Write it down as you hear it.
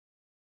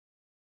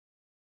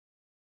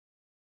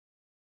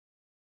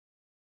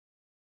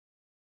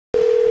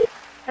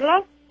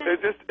Hello? Is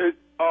this the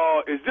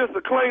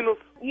cleaners?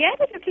 Yeah,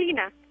 this is a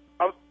cleaner.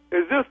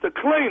 Is this the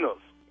cleaners?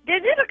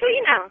 This is a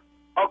cleaner.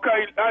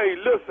 Okay, hey,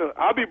 listen,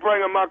 I be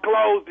bringing my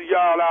clothes to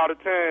y'all all the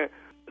time.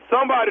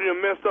 Somebody done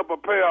messed up a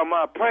pair of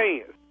my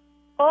pants.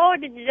 Oh,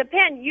 the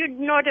pant, you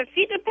know the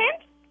fit the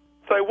pant?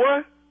 Say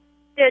what?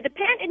 The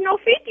pant is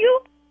no fit you?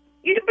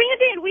 You bring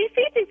it in, we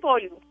fit it for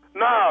you.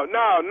 No.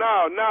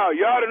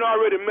 Y'all done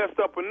already messed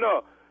up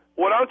enough.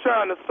 What I'm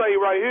trying to say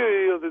right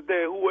here is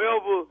that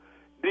whoever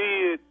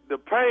did the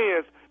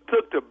pants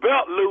took the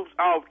belt loops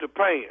off the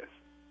pants.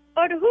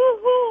 Oh, who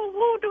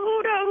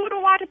the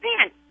wash the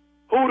pants?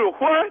 Who the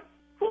what?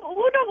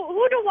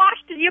 Who the wash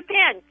your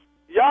pants?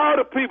 Y'all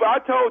the people. I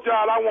told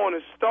y'all I want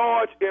to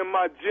starch in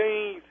my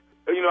jeans.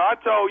 You know, I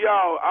told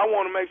y'all I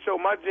want to make sure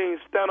my jeans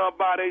stand up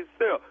by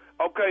themselves.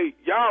 Okay,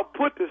 y'all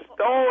put the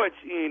starch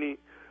in it,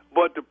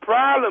 but the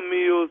problem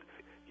is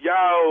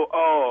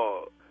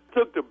y'all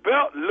took the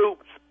belt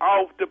loops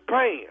off the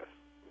pants.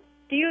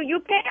 Do you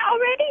pay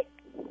already?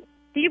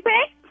 Do you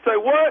pay? Say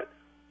what?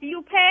 Do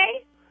you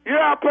pay?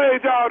 Yeah, I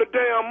paid y'all the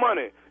damn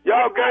money.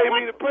 Y'all gave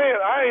me the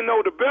pants. I ain't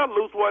know the belt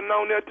loops wasn't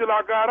on there till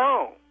I got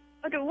on.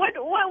 Okay,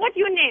 what's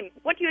your name?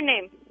 What's your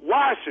name?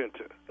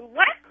 Washington.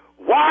 What?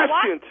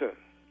 Washington.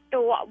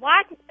 What?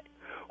 Washington.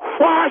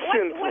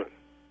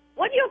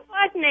 What's your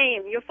first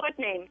name? Your first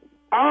name?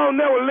 I don't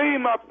never leave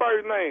my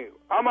first name.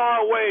 I'm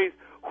always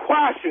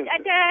Washington.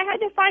 I had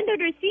to find the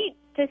receipt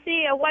to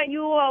see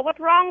what's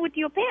wrong with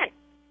your pants.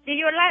 Did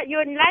your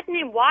last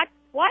name what?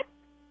 What?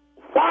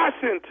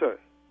 Washington.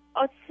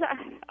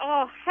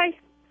 Hey.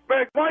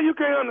 Man, why you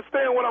can't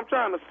understand what I'm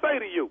trying to say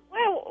to you?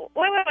 Wait.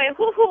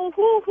 Who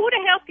to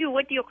help you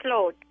with your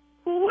clothes?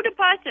 Who the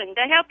person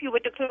that help you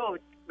with the clothes?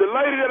 The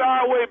lady that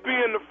always be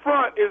in the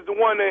front is the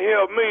one that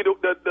helped me.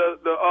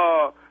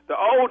 The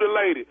older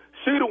lady.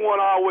 She the one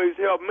always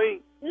helped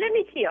me. Let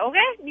me see,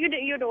 okay?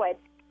 You do it.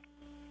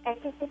 Cái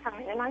thằng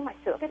này nó nói mày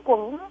sửa cái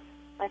quần đó.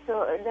 Mày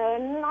sửa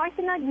nói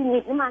chứ nó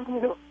unique nó mang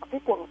không được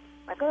cái quần.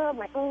 Mày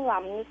cứ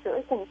làm như sửa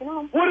cái quần chứ nó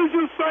không. What is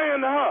you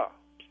saying to her?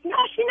 No,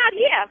 she's not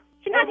here.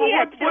 She's not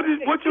here.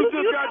 What you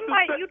just got to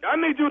say? I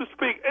need you to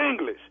speak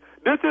English.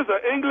 This is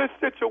an English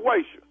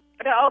situation.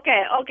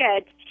 Okay.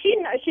 She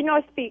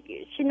knows speak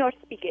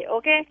it.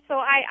 Okay, so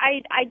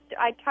I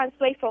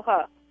translate for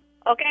her.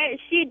 Okay,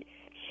 she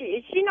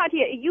not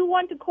here. If you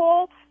want to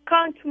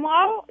come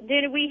tomorrow,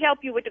 then we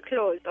help you with the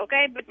clothes.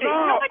 Okay, but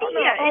nobody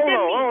here.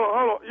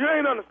 Hold on. You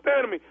ain't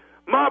understanding me.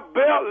 My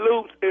belt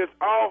loops is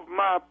off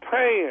my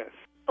pants.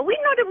 We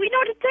know to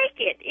take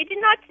it. It is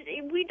not.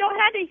 We don't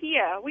have it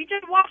here. We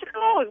just wash the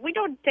clothes. We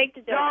don't take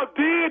the. Y'all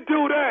did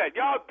do that.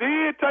 Y'all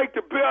did take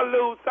the belt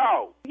loops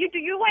off.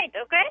 You wait,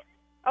 okay?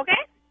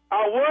 Okay?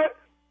 I what?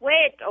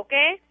 Wait,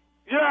 okay?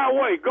 Yeah,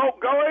 wait. Go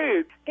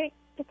ahead. Cái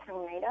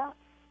thằng này đó,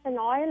 nó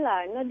nói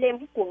là nó đem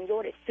cái quần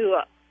vô để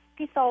sửa.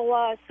 Cái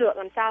sau sửa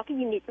làm sao cái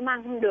unit nó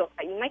mang không được.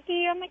 Tại vì mấy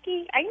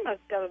cái ấy mà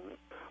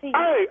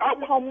Hey,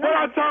 what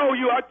I told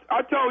you,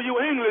 I told you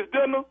English,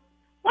 didn't I?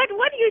 What do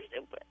you?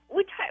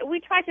 We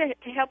try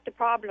to help the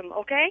problem,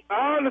 okay?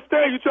 I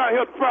understand you try to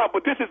help the problem,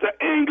 but this is an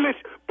English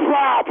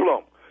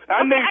problem.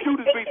 I need you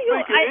to be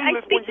speaking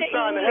English when you're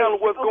trying to handle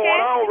what's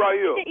going on right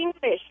here. I speak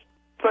English.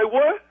 Say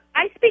what?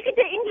 I speak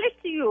the English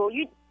to you.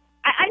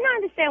 I don't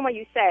understand what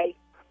you say.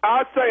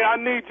 I say I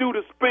need you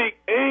to speak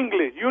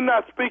English. You're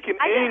not speaking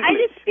English. I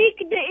just speak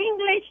the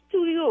English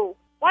to you.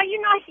 Why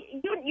you're not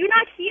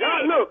here?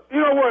 Now, look, you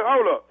know what?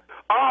 Hold up.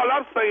 All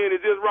I'm saying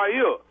is this right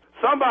here.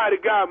 Somebody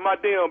got my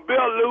damn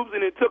belt loops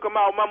and they took them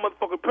out of my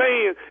motherfucking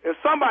pants, and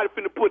somebody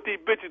finna put these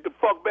bitches the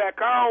fuck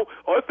back on,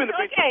 or it's finna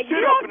be some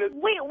shit up in this.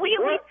 We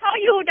tell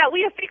you that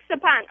we fix the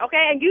pants,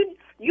 okay? And you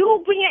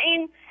bring it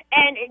in,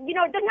 and you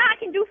know the I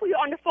can do for you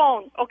on the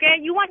phone, okay?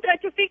 You want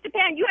to fix the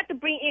pants, you have to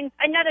bring in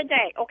another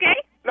day,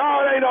 okay? No,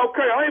 it ain't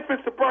okay. I ain't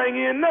finna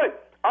bring in nothing.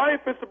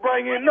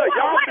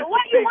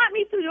 What you want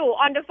me to do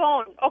on the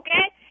phone,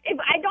 okay? If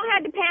I don't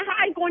have the pants,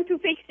 how are you going to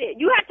fix it?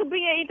 You have to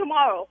bring it in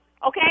tomorrow,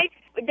 okay?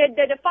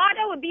 The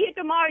father will be here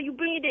tomorrow. You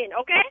bring it in,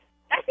 okay?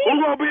 That's it.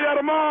 Who's gonna be there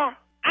tomorrow?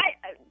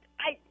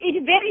 It's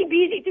very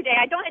busy today.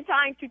 I don't have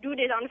time to do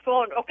this on the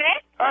phone, okay?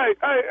 Hey,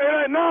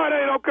 no, it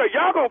ain't okay.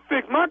 Y'all gonna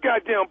fix my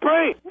goddamn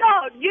pain.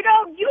 No, you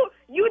don't. You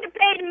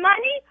pay the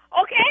money,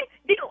 okay?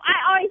 I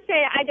always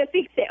say I just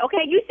fix it,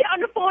 okay? You sit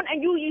on the phone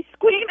and you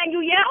scream and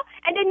you yell,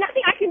 and there's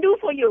nothing I can do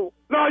for you.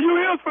 No, you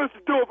is supposed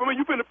to do it for me.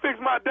 You finna fix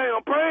my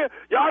damn pain.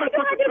 Y'all done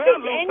took the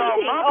belt loose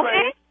off my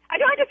pain. I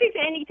don't have to fix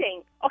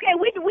anything, okay?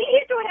 We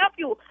here to help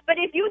you, but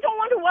if you don't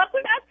want to work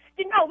with us,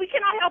 then no, we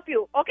cannot help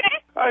you, okay?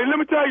 Hey, let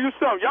me tell you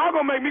something. Y'all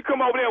gonna make me come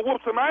over there and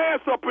whoop some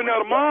ass up in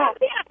there tomorrow.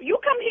 You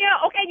come here,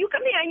 okay? You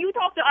come here and you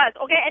talk to us,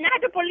 okay? And I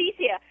have the police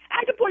here.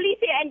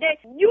 And then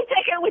you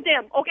take it with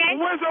them, okay?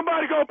 When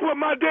somebody gonna put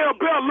my damn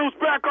belt loose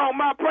back on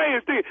my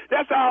pants thing?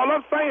 That's all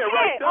I'm saying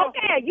right there.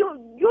 Okay, you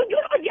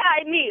don't yell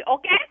at me,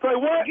 okay? Say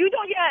what? You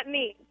don't yell at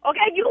me,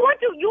 okay? You want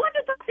to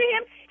talk to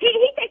him? He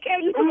take care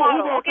of you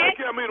tomorrow, Who's gonna okay? take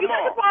care of me You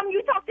tomorrow? got the problem,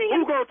 you talk to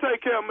him. Who's gonna take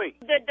care of me?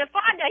 The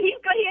father,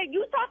 he's go here,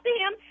 you talk to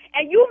him,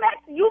 and you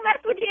mess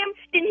with him,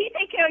 then he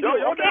take care of you,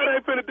 Your okay? dad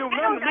ain't finna do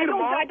nothing to me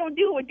tomorrow. I don't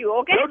deal with you,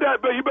 okay? Your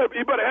dad, you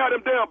better have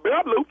them damn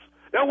belt loops.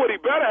 That's what he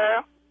better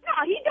have. No,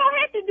 he don't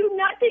have to do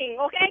nothing,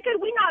 okay? Because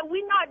we not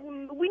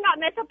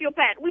mess up your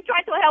pants. We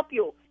try to help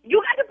you. You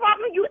got the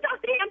problem, you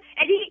talk to him,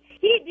 and he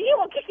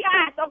will kick your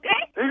ass,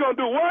 okay? He gonna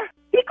do what?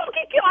 He gonna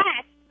kick your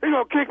ass. He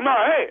gonna kick my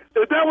ass.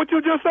 Is that what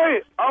you just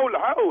said? Hold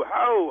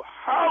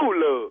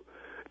up.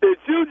 Did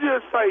you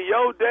just say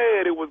your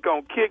daddy was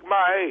gonna kick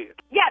my ass?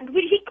 Yeah,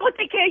 he gonna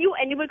take care of you,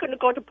 and then we're gonna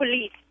go to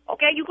police,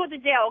 okay? You go to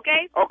jail,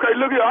 okay? Okay,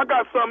 look here. I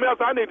got something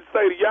else I need to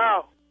say to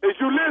y'all. Is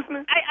you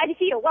listening? I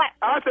hear what?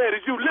 I said,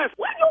 is you listening?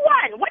 What you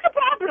want? What's the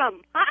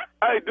problem, huh?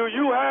 Hey, do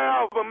you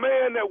have a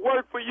man that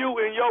worked for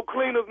you in your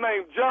cleaners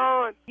named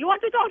John? You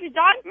want to talk to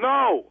John?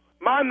 No.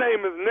 My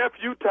name is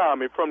Nephew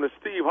Tommy from the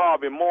Steve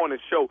Harvey Morning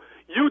Show.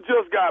 You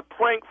just got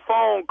prank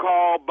phone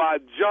call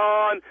by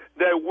John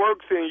that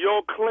works in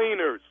your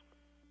cleaners.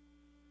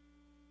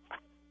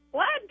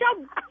 What?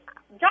 John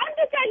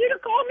just tell you to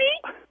call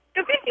me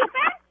to fix your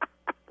pants?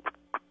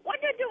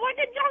 What did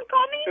John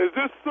call me? Is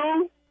this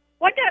Sue?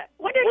 What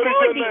is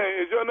your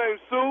name? Is your name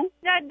Sue?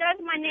 That's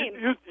my name.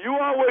 You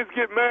always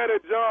get mad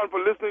at John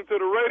for listening to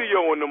the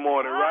radio in the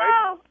morning,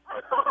 right?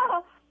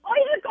 Oh,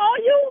 he call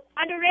you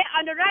on the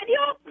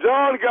radio?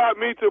 John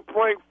got me to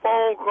prank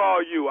phone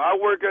call you. I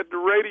work at the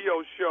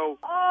radio show.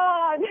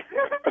 Oh,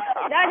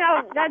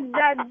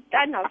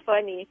 that's not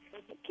funny.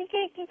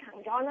 Cái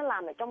thằng John nó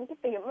làm ở trong cái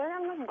tiệm đó,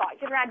 nó gọi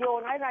cái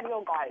radio, nói radio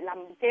gọi làm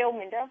kêu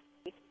mình đó.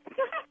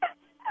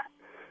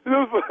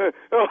 Okay.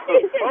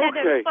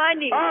 That's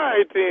funny. All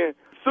right then.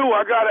 Sue,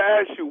 I gotta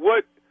ask you,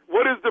 what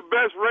is the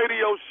best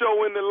radio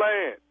show in the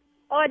land?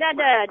 Oh, that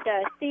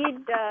the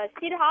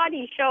Steve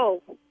Harvey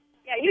show.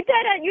 Yeah, you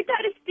tell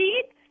the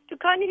Steve to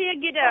come here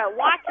get a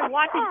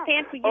wash his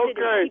pants for you to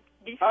Okay.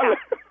 discuss.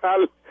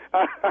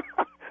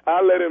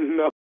 I'll let him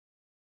know.